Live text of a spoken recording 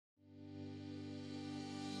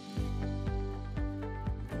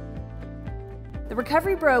The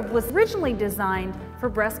Recovery Robe was originally designed for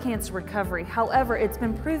breast cancer recovery. However, it's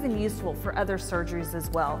been proven useful for other surgeries as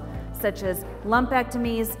well, such as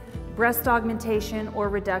lumpectomies, breast augmentation or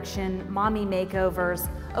reduction, mommy makeovers,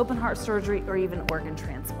 open heart surgery, or even organ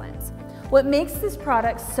transplants. What makes this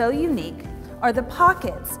product so unique are the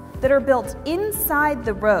pockets that are built inside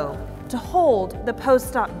the robe to hold the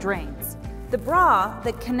post-op drains. The bra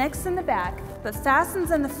that connects in the back but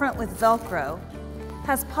fastens in the front with Velcro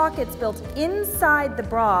has pockets built inside the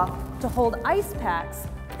bra to hold ice packs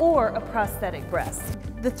or a prosthetic breast.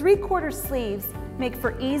 The 3/4 sleeves make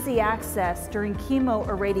for easy access during chemo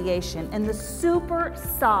or radiation, and the super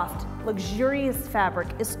soft, luxurious fabric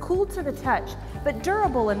is cool to the touch, but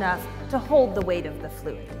durable enough to hold the weight of the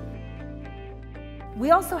fluid. We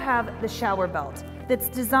also have the shower belt that's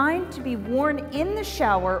designed to be worn in the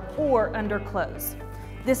shower or under clothes.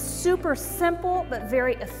 This super simple but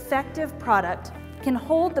very effective product can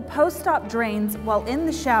hold the post-op drains while in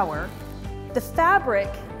the shower. The fabric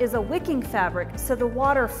is a wicking fabric, so the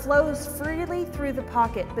water flows freely through the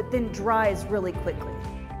pocket but then dries really quickly.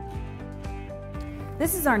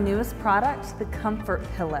 This is our newest product, the Comfort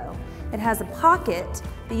Pillow. It has a pocket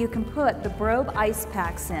that you can put the Brobe ice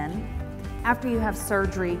packs in. After you have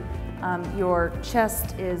surgery, your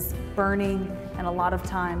chest is burning, and a lot of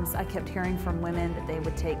times I kept hearing from women that they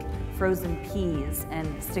would take frozen peas and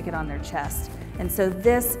stick it on their chest. And so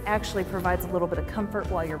this actually provides a little bit of comfort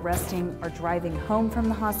while you're resting or driving home from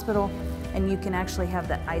the hospital, and you can actually have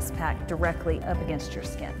that ice pack directly up against your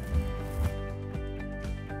skin.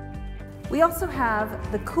 We also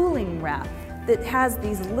have the cooling wrap that has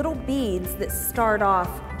these little beads that start off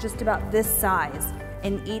just about this size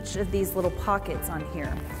in each of these little pockets on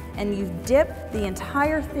here. And you dip the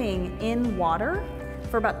entire thing in water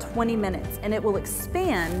for about 20 minutes and it will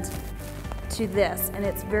expand to this, and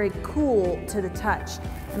it's very cool to the touch.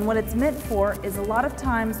 And what it's meant for is a lot of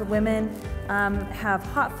times women have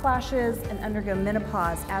hot flashes and undergo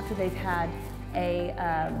menopause after they've had a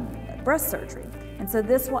breast surgery. And so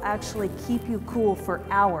this will actually keep you cool for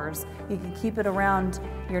hours. You can keep it around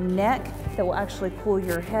your neck that will actually cool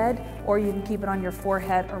your head, or you can keep it on your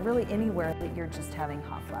forehead or really anywhere that you're just having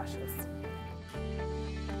hot flashes.